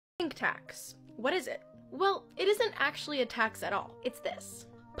Pink tax. What is it? Well, it isn't actually a tax at all. It's this.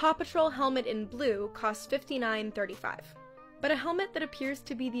 Paw Patrol helmet in blue costs $59.35. But a helmet that appears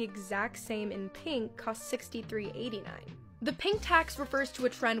to be the exact same in pink costs $63.89. The pink tax refers to a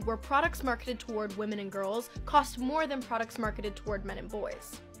trend where products marketed toward women and girls cost more than products marketed toward men and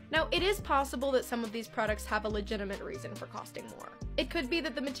boys. Now, it is possible that some of these products have a legitimate reason for costing more. It could be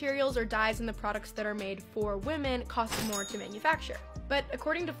that the materials or dyes in the products that are made for women cost more to manufacture. But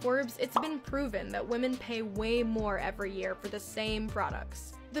according to Forbes, it's been proven that women pay way more every year for the same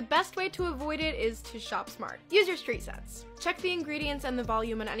products. The best way to avoid it is to shop smart. Use your street sense. Check the ingredients and the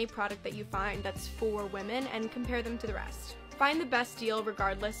volume on any product that you find that's for women and compare them to the rest. Find the best deal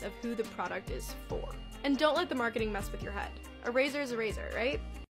regardless of who the product is for. And don't let the marketing mess with your head. A razor is a razor, right?